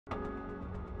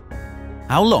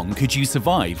How long could you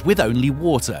survive with only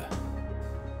water?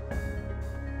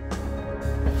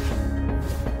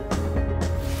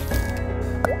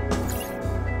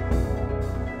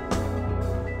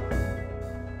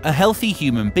 A healthy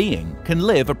human being can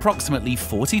live approximately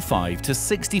 45 to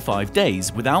 65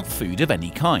 days without food of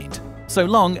any kind, so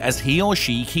long as he or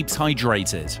she keeps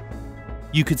hydrated.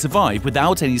 You could survive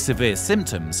without any severe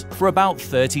symptoms for about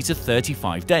 30 to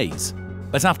 35 days,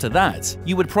 but after that,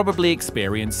 you would probably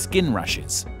experience skin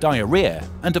rashes, diarrhea,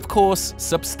 and of course,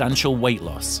 substantial weight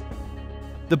loss.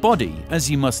 The body,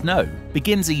 as you must know,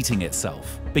 begins eating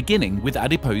itself, beginning with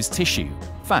adipose tissue,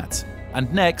 fat,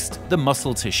 and next, the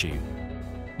muscle tissue.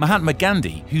 Mahatma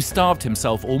Gandhi, who starved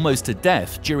himself almost to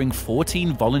death during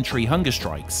 14 voluntary hunger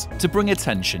strikes to bring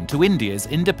attention to India's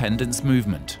independence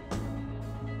movement.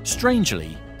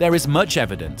 Strangely, there is much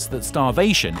evidence that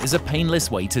starvation is a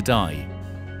painless way to die.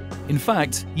 In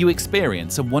fact, you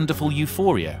experience a wonderful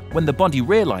euphoria when the body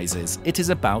realizes it is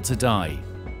about to die.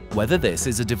 Whether this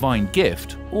is a divine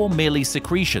gift or merely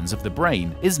secretions of the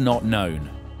brain is not known.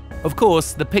 Of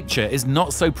course, the picture is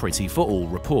not so pretty for all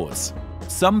reports.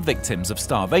 Some victims of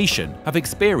starvation have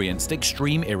experienced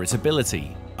extreme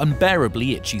irritability,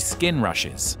 unbearably itchy skin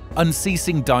rashes,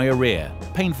 unceasing diarrhea,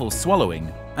 painful swallowing,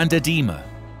 and edema.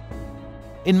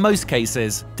 In most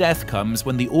cases, death comes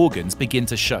when the organs begin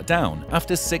to shut down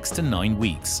after 6 to 9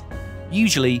 weeks.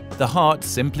 Usually, the heart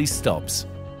simply stops.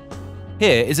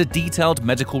 Here is a detailed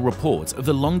medical report of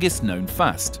the longest known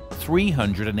fast,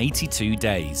 382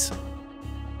 days.